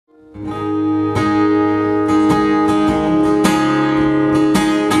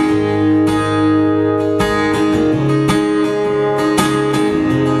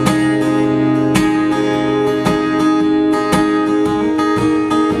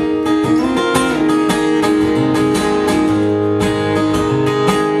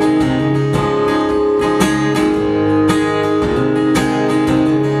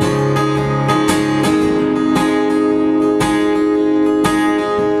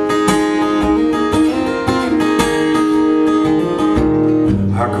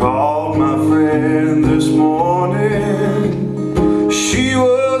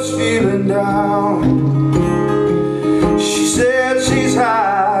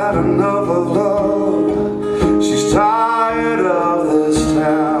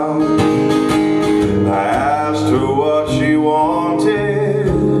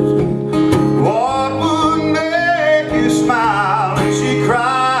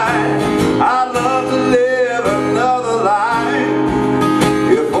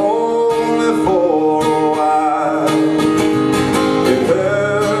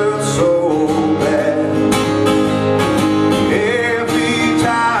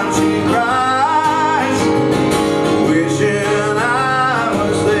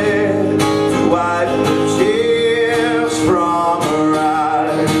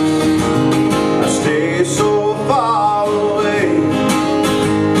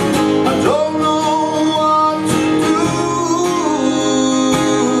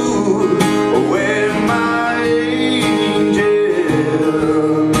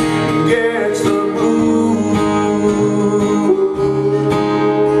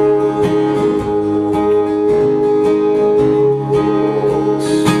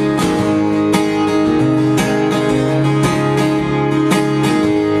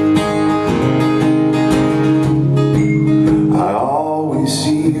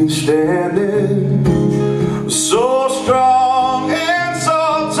you standing so strong and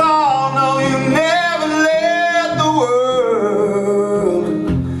so tall. No, you never let the world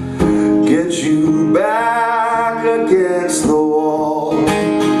get you back against the wall.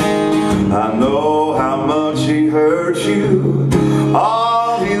 I know how much he hurt you.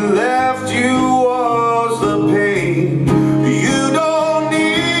 All he left you was the pain. You don't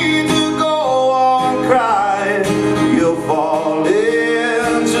need to go on crying. You'll fall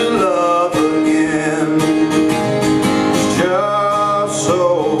into love again. It's just so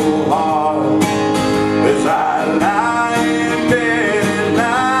hard as I lie in bed at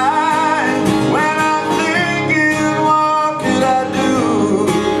night, when I'm thinking, what could I do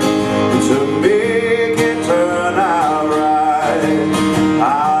to make